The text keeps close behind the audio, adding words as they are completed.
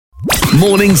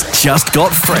Mornings just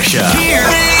got fresher. Here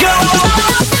we go.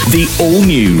 The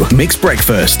all-new Mixed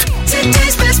Breakfast.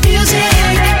 Today's best music.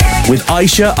 With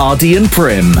Aishah, Ardy and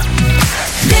Prem.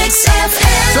 Mix FM.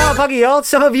 Selamat pagi, y'all.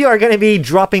 Some of you are going to be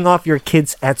dropping off your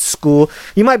kids at school.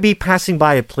 You might be passing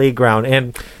by a playground,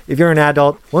 and if you're an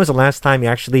adult, when was the last time you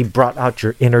actually brought out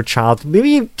your inner child? Maybe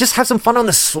you just have some fun on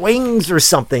the swings or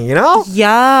something, you know?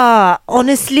 Yeah,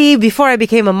 honestly, before I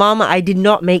became a mom, I did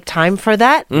not make time for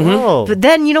that. Oh. But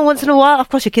then, once in a while, of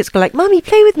course, your kids go like, Mommy,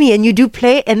 play with me. And you do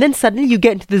play, and then suddenly you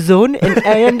get into the zone, and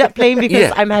I end up playing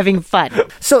because I'm having fun.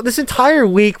 So this entire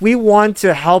week, we want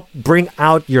to help bring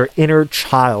out your inner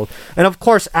child. And of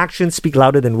course, actions speak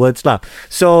louder than words.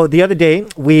 So the other day,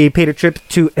 we paid a trip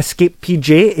to Escape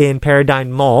PJ in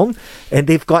Paradigm Mall. And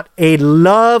they've got a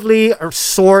lovely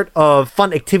sort of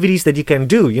fun activities that you can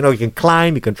do. You can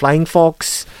climb, you can flying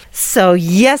fox. So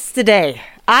yesterday,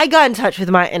 I got in touch with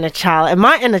my inner child, and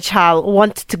my inner child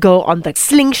wanted to go on the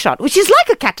slingshot, which is like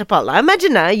a catapult.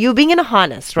 Imagine you being in a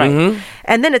harness, right? Mm-hmm.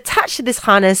 And then attached to this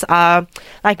harness are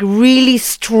like really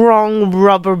strong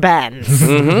rubber bands.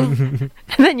 Mm-hmm.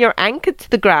 And then you're anchored to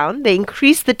the ground. They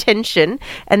increase the tension,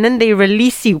 and then they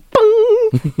release you.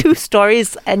 Boom! 2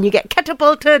 stories, and you get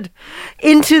catapulted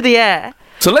into the air.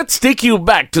 So let's take you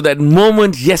back to that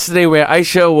moment yesterday where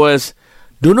Aishah was,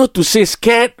 don't know to say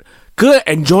scared, ke,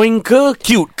 enjoying ke,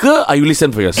 cute ke. Are you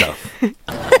listening for yourself? I'm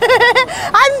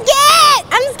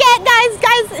scared, guys.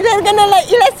 They're gonna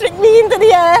electric me into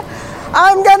the air.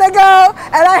 I'm gonna go,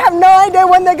 and I have no idea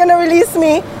when they're gonna release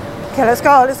me. Okay, let's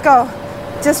go.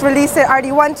 Just release it,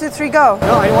 Ardy. 1, 2, 3, go.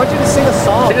 No, I want you to sing a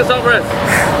song. Sing a song for us.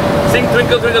 Sing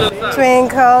Twinkle, Twinkle, Little Star.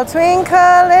 Twinkle,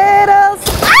 twinkle, little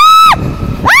star.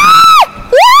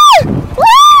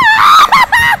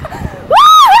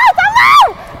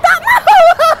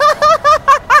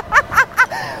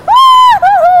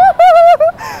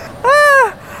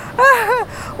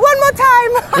 One more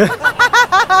time.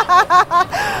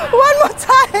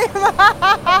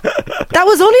 That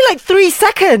was only like 3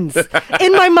 seconds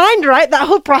in my mind, right? That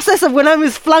whole process of when I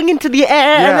was flung into the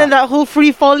air and then that whole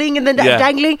free falling and then that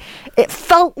dangling, it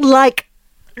felt like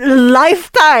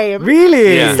lifetime.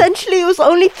 Really? Yeah. Essentially, it was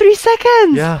only 3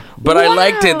 seconds. Yeah. But I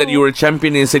liked it that you were a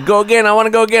champion and you said, go again, I want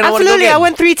to go again, Absolutely, I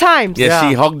went 3 times. Yeah,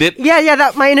 she hogged it. Yeah,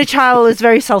 that my inner child is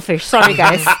very selfish. Sorry,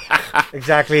 guys.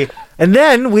 Exactly. And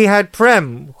then we had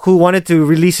Prem, who wanted to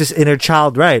release his inner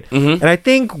child, right? Mm-hmm. And I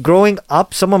think growing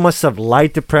up, someone must have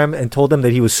lied to Prem and told him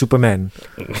that he was Superman.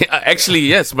 Actually,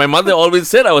 yes. My mother always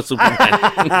said I was Superman.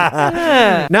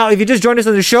 Now, if you just joined us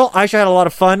on the show, Aishah had a lot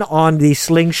of fun on the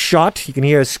slingshot. You can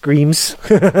hear her screams.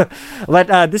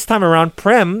 But this time around,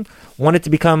 Prem wanted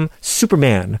to become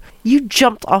Superman. You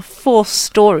jumped off 4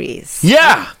 stories.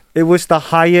 Yeah. It was the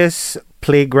highest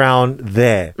playground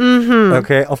there. Mm-hmm.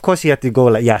 Okay, of course you had to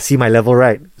go see my level,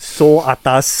 right? So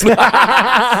atas.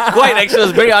 Quite actually, it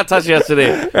was very atas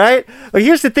yesterday. Right? But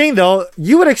here's the thing though,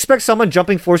 you would expect someone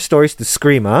jumping 4 stories to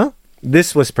scream, huh?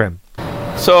 This was Prem.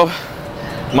 So,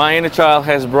 my inner child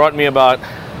has brought me about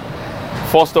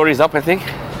 4 stories up, I think.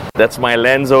 That's my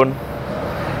land zone.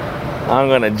 I'm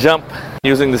gonna jump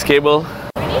using this cable.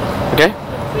 Okay?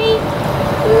 3, 2,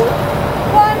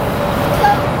 1,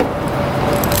 go.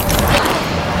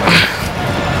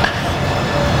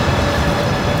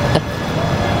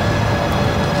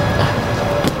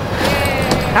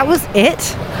 That was it?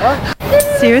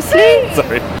 Seriously?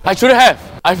 Sorry. I should have.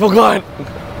 I forgot.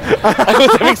 I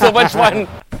was having so much fun.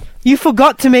 You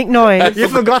forgot to make noise. You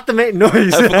forgot to make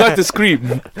noise. I forgot to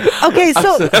scream. Okay,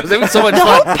 so I was having so much the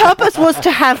fun. whole purpose was to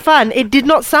have fun. It did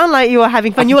not sound like you were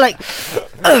having fun. You were like,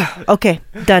 okay,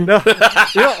 done.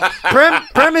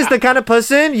 Prem is the kind of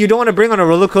person you don't want to bring on a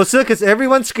roller coaster because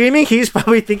everyone's screaming. He's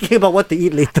probably thinking about what to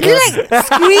eat later. Like,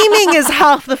 screaming is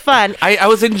half the fun. I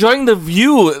was enjoying the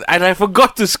view and I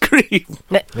forgot to scream.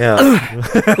 Yeah.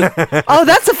 Oh,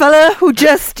 that's a fella who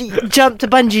just jumped a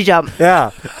bungee jump. Yeah.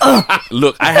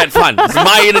 Look, I had fun. It's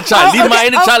my inner child. Leave my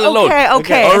inner child alone.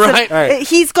 Okay. All So, right.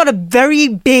 he's got a very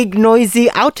big,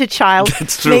 noisy outer child.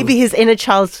 That's true. Maybe his inner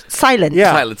child's silent.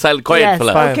 Yeah. Silent, quiet Yes,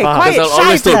 fella. okay, Fine. quiet, I'll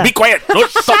always shy do. fella. Be quiet.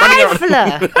 Don't stop running Shy around.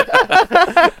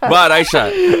 fella. But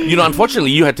Aishah,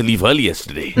 unfortunately, you had to leave early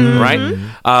yesterday, right?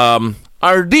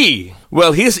 RD,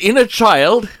 well, his inner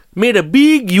child made a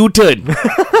big U-turn.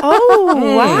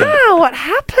 Oh, wow. What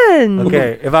happened?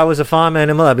 Okay, if I was a farm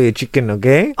animal, I'd be a chicken,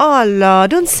 okay? Oh,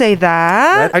 Lord, don't say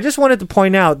that. I just wanted to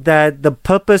point out that the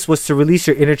purpose was to release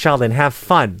your inner child and have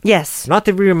fun. Yes. Not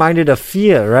to be reminded of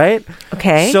fear, right?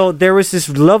 Okay. So there was this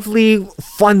lovely,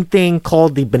 fun thing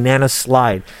called the banana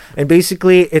slide. And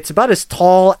basically, it's about as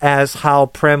tall as how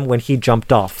Prem when he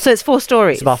jumped off. So it's 4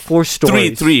 stories. It's about 4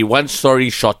 stories. Three, one story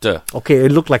shorter. Okay,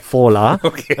 it looked like 4 lah.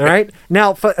 Okay. All right.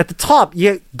 Now, at the top,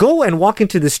 you go and walk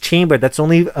into this chamber that's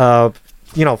only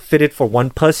fitted for one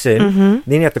person.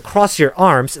 Then you have to cross your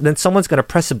arms, and then someone's gonna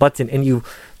press a button, and you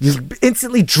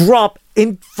instantly drop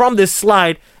in from this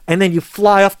slide, and then you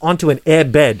fly off onto an air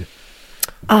bed.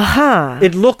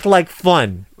 It looked like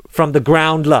fun from the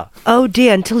ground up. Oh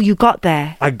dear, until you got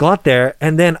there. I got there,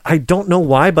 and then I don't know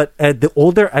why, but the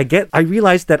older I get, I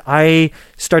realize that I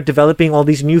start developing all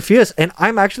these new fears, and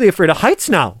I'm actually afraid of heights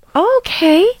now.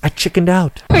 Okay. I chickened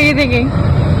out. What are you thinking?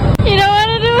 You don't want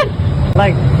to do it?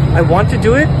 Like, I want to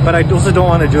do it, but I also don't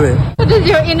want to do it. What does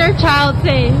your inner child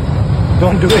say?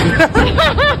 Don't do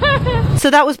it. So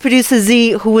that was producer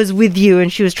Z who was with you,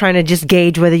 and she was trying to just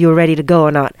gauge whether you were ready to go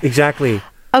or not. Exactly.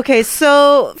 Okay,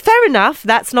 so fair enough.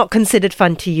 That's not considered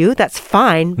fun to you. That's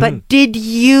fine. But did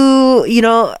you,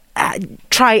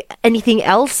 try anything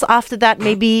else after that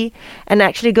maybe and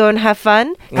actually go and have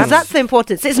fun? Because that's the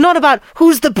importance. It's not about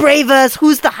who's the bravest,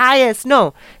 who's the highest.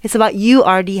 No, it's about you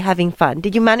already having fun.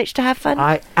 Did you manage to have fun?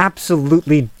 I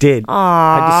absolutely did.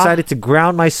 I decided to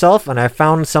ground myself, and I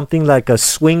found something like a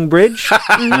swing bridge,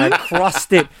 and I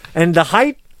crossed it. And the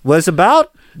height was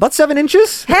about 7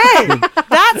 inches. Hey,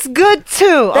 that's good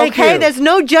too. Thank okay, you. there's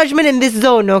no judgment in this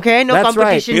zone. Okay, no That's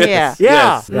competition right. here.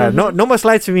 Yeah. No more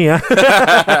slides for me. Huh?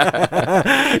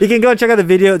 You can go and check out the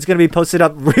video. It's going to be posted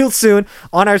up real soon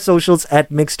on our socials at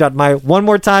mix.my. One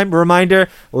more time, reminder,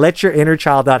 let your inner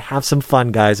child out. Have some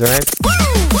fun, guys, all right?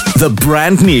 The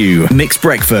brand new Mixed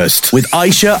Breakfast with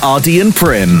Aishah, Ardy and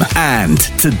Prim. And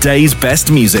today's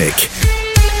best music.